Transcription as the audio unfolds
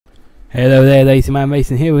Hello there, ladies and man,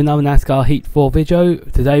 Racing here with another NASCAR Heat 4 video.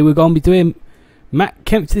 Today we're going to be doing Matt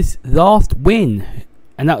Kenseth's last win,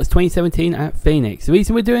 and that was 2017 at Phoenix. The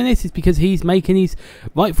reason we're doing this is because he's making his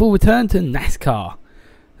rightful return to NASCAR.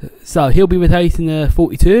 So he'll be replacing the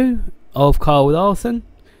 42 of Kyle Larson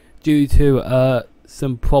due to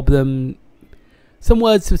some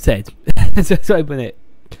words were said. So let's open it.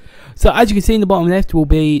 So as you can see in the bottom left will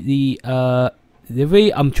be the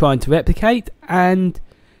livery I'm trying to replicate, and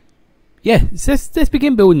yeah, so let's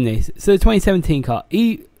begin building this. So the 2017 car,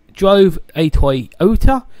 he drove a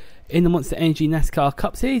Toyota in the Monster Energy NASCAR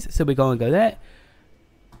Cup Series, so we're going to go there,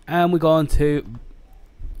 and we're going to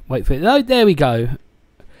wait for it to load. There we go.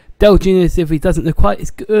 Dale Jr.'s livery doesn't look quite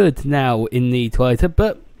as good now in the Toyota,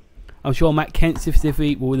 but I'm sure Matt Kenseth's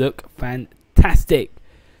livery will look fantastic.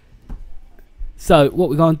 So what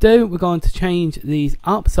we're going to do, we're going to change these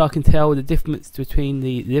up so I can tell the difference between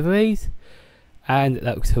the liveries. And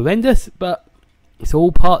that looks horrendous, but it's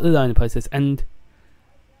all part of the learning process, and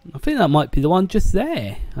I think that might be the one just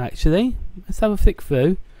there, actually. Let's have a flick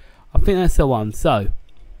through. I think that's the one. So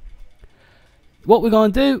what we're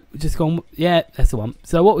going to do, just going, yeah, that's the one.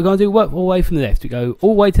 So what we're going to do, work all the way from the left. We go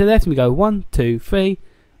all the way to the left, and we go 1, 2, 3,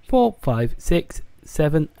 4, 5, 6,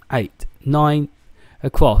 7, 8, 9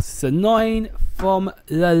 across. So 9 from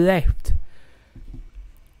the left,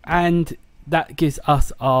 and that gives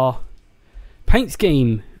us our paint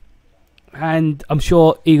scheme. And I'm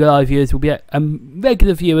sure eagle eye viewers will be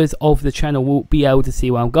regular viewers of the channel will be able to see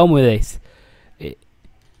where I'm going with this.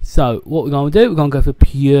 So what we're going to do, we're going to go for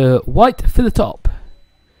pure white for the top,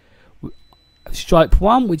 stripe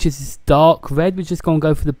 1, which is dark red. We're just going to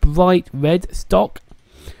go for the bright red stock,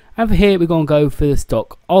 and for here we're going to go for the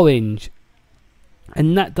stock orange,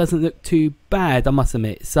 and that doesn't look too bad, I must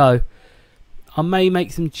admit. So I may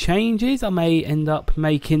make some changes. I may end up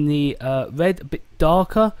making the red a bit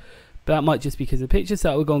darker, but that might just be because of the picture.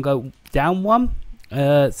 So we're going to go down 1.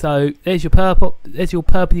 So there's your purple, there's your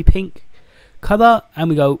purpley pink colour, and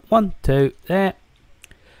we go 1, 2 there.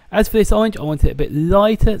 As for this orange, I want it a bit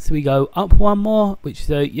lighter, so we go up 1 more, which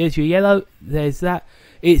there's your yellow. There's that.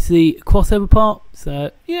 It's the crossover part.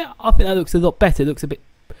 So yeah, I think that looks a lot better. It looks a bit.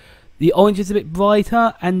 The orange is a bit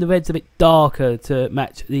brighter and the red's a bit darker to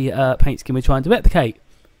match the paint scheme we're trying to replicate.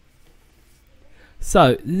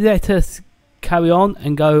 So let us carry on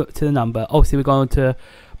and go to the number. Obviously we're going to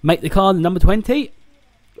make the car the number 20,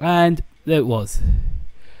 and there it was.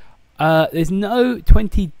 There's no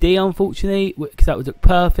 20D unfortunately, because that would look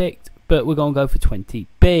perfect, but we're going to go for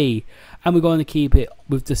 20B, and we're going to keep it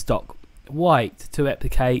with the stock white to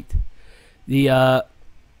replicate the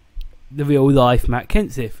real life Matt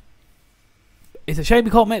Kenseth. It's a shame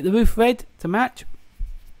we can't make the roof red to match,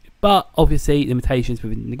 but obviously limitations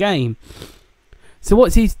within the game. So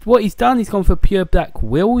what he's done, he's gone for pure black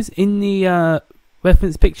wheels in the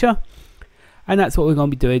reference picture, and that's what we're going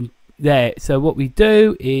to be doing there. So what we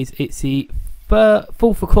do is it's the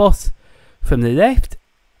full for cross from the left,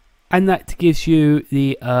 and that gives you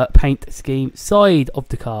the paint scheme side of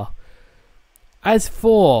the car. As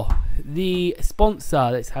for the sponsor,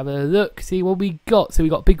 let's have a look, see what we got. So we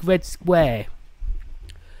got a big red square.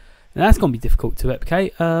 Now that's going to be difficult to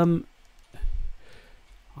replicate. I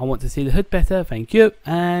want to see the hood better, thank you.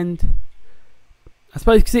 And I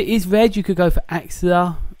suppose because it is red, you could go for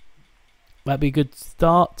Axler. That'd be a good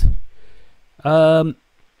start.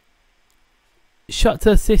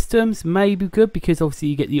 Shutter systems may be good because obviously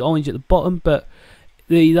you get the orange at the bottom, but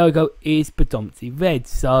the logo is predominantly red,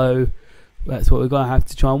 so that's what we're going to have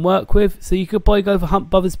to try and work with. So you could probably go for Hunt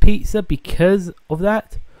Brothers Pizza because of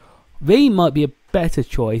that. Ream might be a better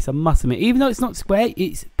choice, I must admit. Even though it's not square,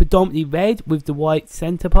 it's predominantly red with the white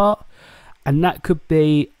centre part, and that could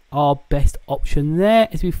be our best option there.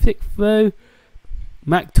 As we flick through,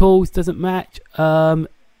 Mac Tools doesn't match,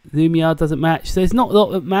 Lumia doesn't match, so there's not a lot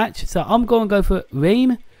that match. So I'm going to go for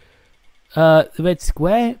Ream, the red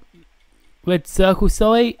square, red circle,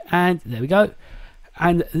 sorry, and there we go.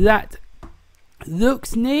 And that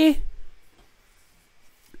looks near.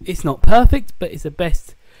 It's not perfect, but it's the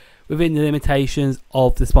best within the limitations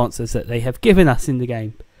of the sponsors that they have given us in the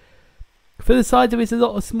game. For the side there is a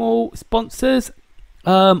lot of small sponsors.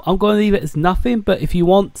 I'm going to leave it as nothing, but if you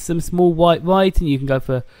want some small white writing, you can go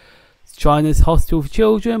for China's Hospital for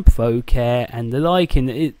Children, Pro Care, and the like. And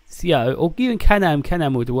it's, you know, or even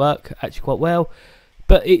Can-Am would work actually quite well,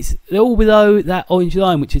 but they're all below that orange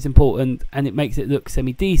line, which is important, and it makes it look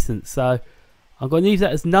semi-decent. So I'm going to leave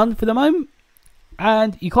that as none for the moment,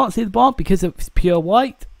 and you can't see the bar because it's pure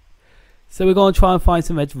white. So we're going to try and find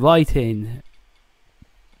some red writing.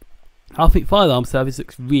 I think fire alarm service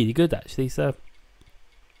looks really good actually. So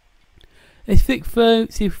Let's flick through,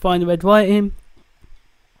 see if we find the red writing.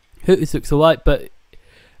 Hooters looks alright, but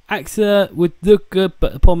AXA would look good,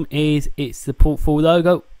 but the problem is it's the full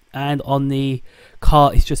logo, and on the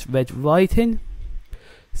car it's just red writing.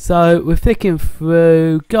 So we're flicking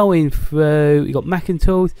through, going through. We got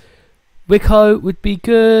Macintools. Rico would be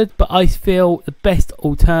good, but I feel the best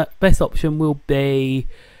option will be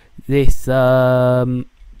this fire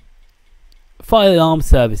alarm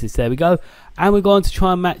services. There we go, and we're going to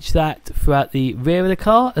try and match that throughout the rear of the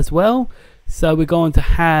car as well. So we're going to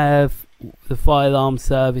have the fire alarm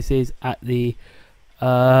services at the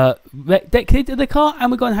deck lid of the car,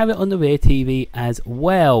 and we're going to have it on the rear TV as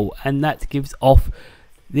well, and that gives off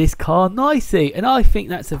this car nicely. And I think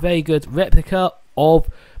that's a very good replica of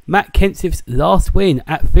Matt Kenseth's last win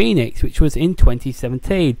at Phoenix, which was in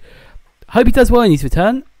 2017. Hope he does well in his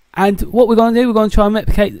return, and what we're going to do, we're going to try and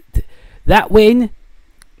replicate that win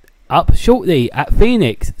up shortly at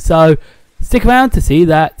Phoenix. So stick around to see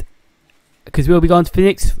that, because we'll be going to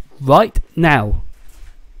Phoenix right now.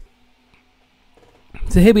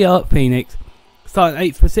 So here we are at Phoenix, starting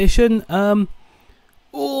 8th position.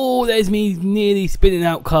 Oh, there's me nearly spinning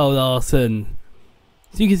out Kyle Larson.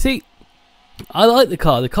 So you can see, I like the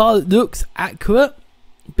car. The car looks accurate,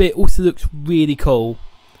 but it also looks really cool.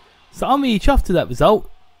 So I'm really chuffed with that result.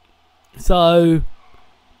 So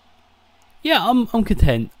yeah, I'm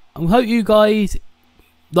content. I hope you guys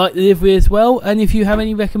like the livery as well, and if you have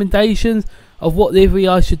any recommendations of what livery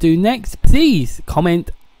I should do next, please comment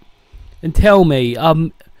and tell me.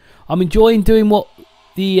 I'm enjoying doing what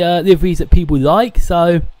the liveries that people like.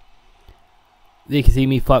 So you can see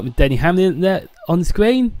me fighting with Denny Hamlin there on the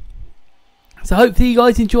screen. So hopefully you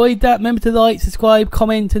guys enjoyed that. Remember to like, subscribe,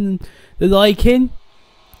 comment, and the liking.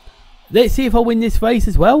 Let's see if I win this race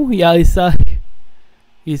as well. Yeah, so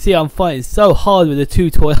you see I'm fighting so hard with the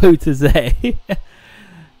two Toyotas there.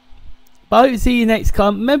 But I hope to see you next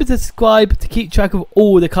time. Remember to subscribe to keep track of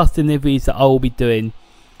all the custom liveries that I will be doing.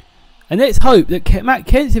 And let's hope that Matt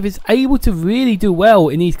Kenseth is able to really do well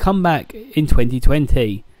in his comeback in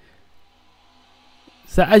 2020.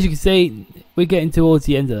 So as you can see, we're getting towards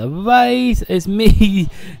the end of the race. It's me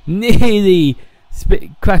nearly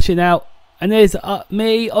crashing out. And there's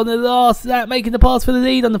me on the last lap, making the pass for the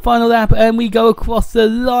lead on the final lap. And we go across the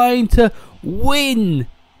line to win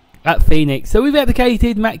at Phoenix. So we've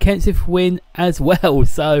replicated Matt Kenseth win as well.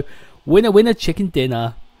 So winner, winner, chicken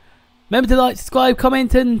dinner. Remember to like, subscribe,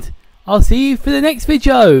 comment, and I'll see you for the next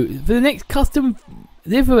video, for the next custom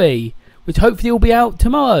livery, which hopefully will be out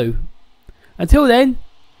tomorrow. Until then,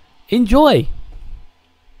 enjoy.